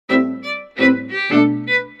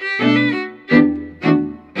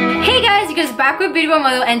back with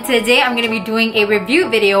BeautyByMathu, and today I'm going to be doing a review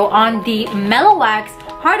video on the Mello Wax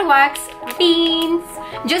Hard Wax Beans.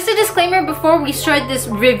 Just a disclaimer before we start this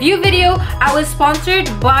review video, I was sponsored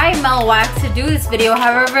by Mello Wax to do this video.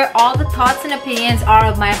 However, all the thoughts and opinions are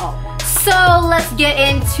of my own. So let's get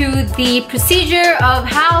into the procedure of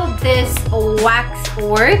how this wax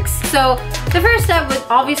works. So the first step would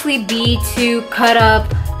obviously be to cut up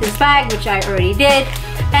this bag, which I already did.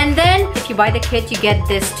 And then if you buy the kit, you get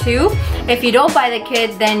this too. If you don't buy the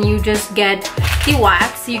kit, then you just get the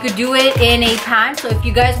wax. You could do it in a pan. So if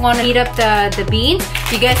you guys want to heat up the beans,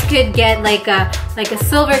 you guys could get like a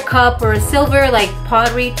silver cup or a silver like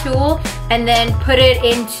pottery tool, and then put it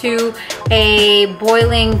into a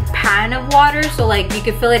boiling pan of water. So like you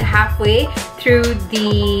could fill it halfway through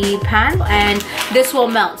the pan and this will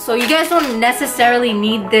melt. So you guys don't necessarily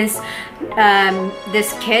need this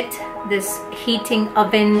this kit, this heating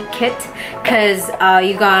oven kit, because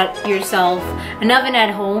you got yourself an oven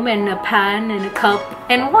at home and a pan and a cup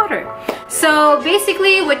and water. So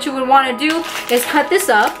basically what you would want to do is cut this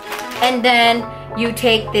up, and then you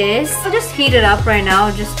take this. I'll just heat it up right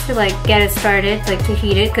now just to like get it started, like to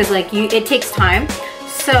heat it, because like it takes time.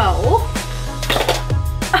 So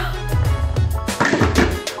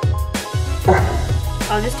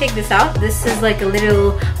I'll just take this out. This is like a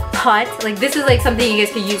little pot. Like this is like something you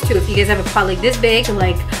guys could use too if you guys have a pot like this big to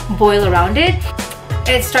like boil around it.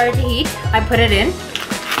 It started to heat. I put it in,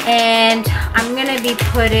 and I'm gonna be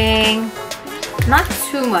putting not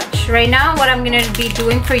too much. Right now what I'm gonna be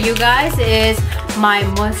doing for you guys is my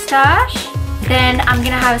mustache. Then I'm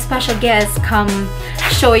gonna have a special guest come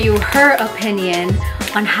show you her opinion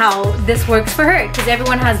on how this works for her, because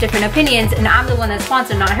everyone has different opinions and I'm the one that's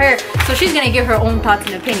sponsored, not her. So she's gonna give her own thoughts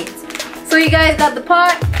and opinions. So you guys got the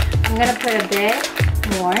pot. I'm gonna put a bit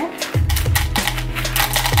more.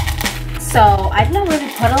 So I didn't really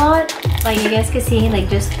put a lot, like you guys can see, like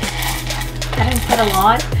just I didn't put a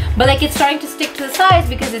lot, but like it's starting to stick to the sides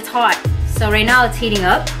because it's hot. So right now it's heating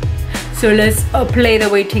up. So let's play the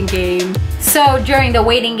waiting game. So during the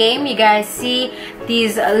waiting game, you guys see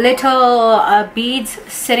these little beads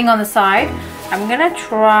sitting on the side. I'm gonna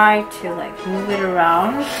try to like move it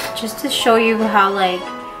around just to show you how like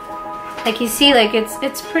you see, like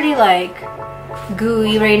it's pretty like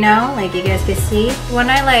gooey right now, like you guys can see. When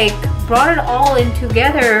I like brought it all in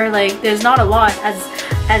together, like there's not a lot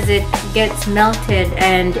as it gets melted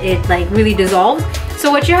and it like really dissolves.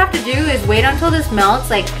 So what you have to do is wait until this melts.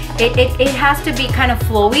 Like it has to be kind of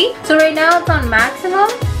flowy. So right now it's on maximum,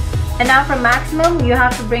 and now from maximum you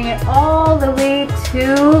have to bring it all the way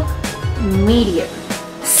to medium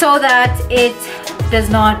so that it does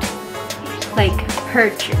not like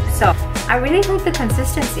hurt you. So I really like the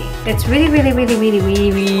consistency. It's really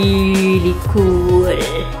cool.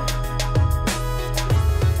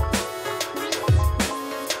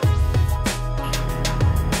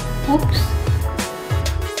 Oops.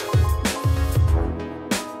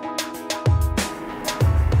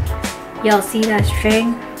 Y'all see that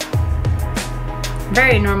string?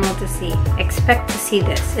 Very normal to see. Expect to see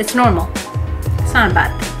this. It's normal. It's not a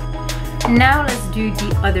bad thing. Now let's do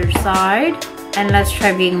the other side, and let's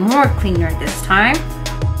try being more cleaner this time.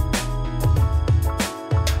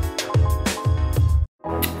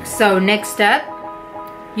 So next step,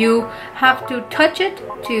 you have to touch it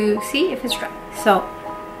to see if it's dry. So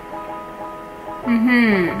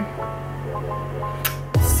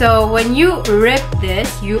so when you rip this,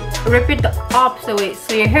 you rip it the opposite way.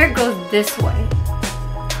 So your hair goes this way.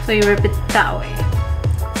 So you rip it that way.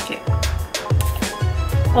 Okay.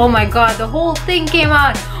 Oh my god, the whole thing came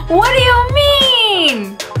out. What do you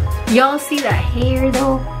mean? Y'all see that hair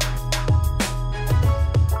though?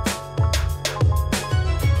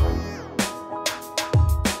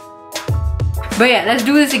 But yeah, let's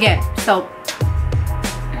do this again. So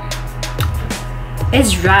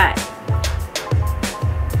it's dry.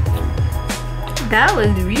 That was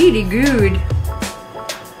really good.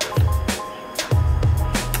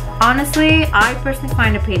 Honestly, I personally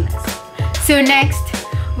find it painless. So next,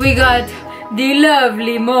 we got the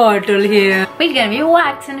lovely mortal here. We're gonna be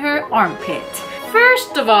waxing her armpit.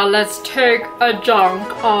 First of all, let's take a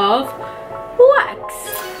chunk of wax.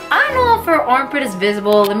 I don't know if her armpit is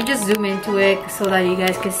visible. Let me just zoom into it so that you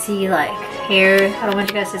guys can see like hair. I don't want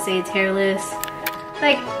you guys to say it's hairless.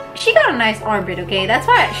 Like, she got a nice armpit, okay? That's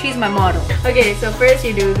why she's my model. Okay, so first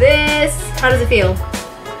you do this. How does it feel?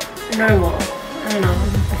 Normal. I don't know.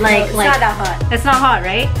 It's not that hot. It's not hot,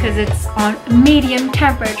 right? Because it's on medium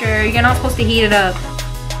temperature. You're not supposed to heat it up.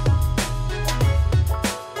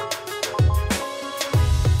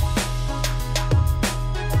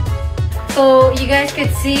 So you guys could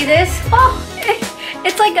see this. Oh,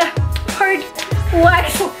 it's like a hard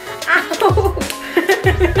wax. Ow.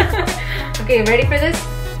 Okay, ready for this?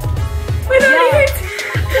 Wait, that hurts.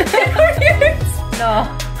 It hurts. No.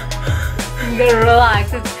 I'm gonna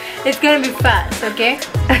relax. It's gonna be fast, okay?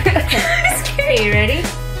 Okay, you ready?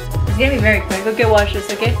 It's gonna be very quick. Okay, watch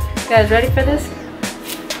this, okay? Guys, ready for this?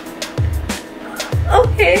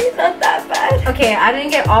 Okay, not that bad. Okay, I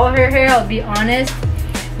didn't get all of her hair, I'll be honest.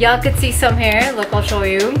 Y'all could see some hair. Look, I'll show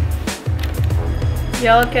you.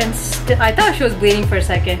 Y'all can I thought she was bleeding for a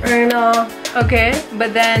second. I know. Okay,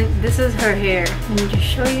 but then this is her hair. Let me just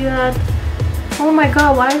show you that. Oh my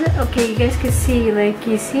god, why is it? Okay, you guys can see, like,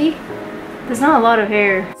 you see? There's not a lot of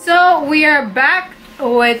hair. So we are back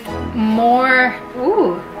with more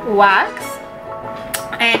wax.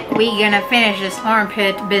 And we're gonna finish this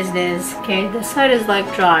armpit business. Okay, this side is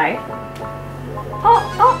like dry.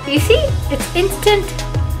 Oh, you see? It's instant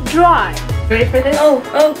dry. Ready for this?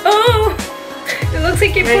 Oh. It looks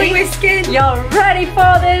like you're pulling my skin. Y'all ready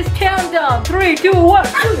for this? Countdown. 3, 2, 1.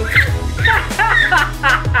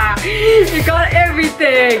 You got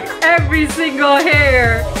everything. Every single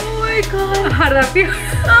hair. Oh my god. How did that feel?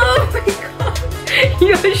 Oh my god.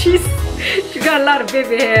 Yo, she got a lot of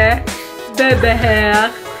baby hair. Baby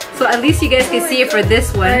hair. So at least you guys can see it for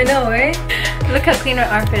this one. I know, right? Look how clean her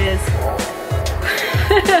armpit is.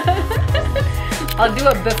 I'll do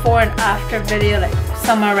a before and after video, like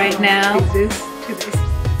somewhere right now. Do this.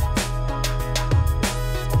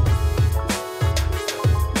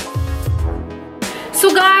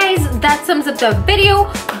 So guys, that sums up the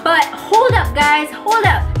video. But hold up guys, hold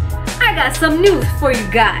up. I got some news for you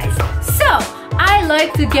guys. So I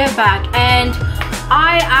like to give back, and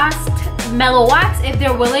I asked Mello Wax if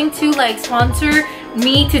they're willing to like sponsor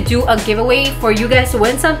me to do a giveaway for you guys to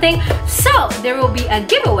win something. So there will be a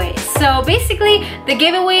giveaway. So basically the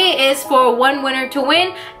giveaway is for one winner to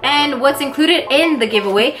win, and what's included in the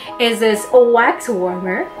giveaway is this wax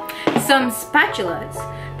warmer, some spatulas.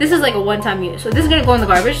 This is like a one-time use, so this is gonna go in the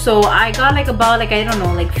garbage. So I got like about like, I don't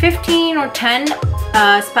know, like 15 or 10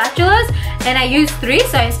 spatulas, and I used 3,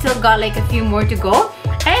 so I still got like a few more to go,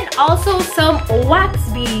 and also some wax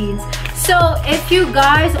beads. So if you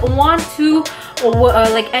guys want to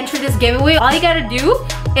like enter this giveaway, all you gotta do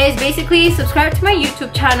is basically subscribe to my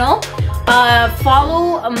YouTube channel,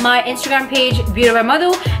 follow my Instagram page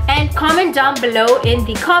BeautyByMathu, and comment down below in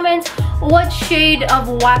the comments what shade of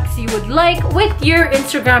wax you would like with your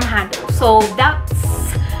Instagram handle. So that's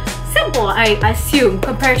simple, I assume,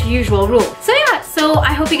 compared to usual rules. So yeah, so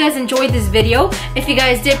I hope you guys enjoyed this video. If you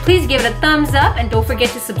guys did, please give it a thumbs up, and don't forget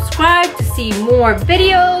to subscribe to see more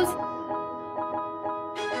videos.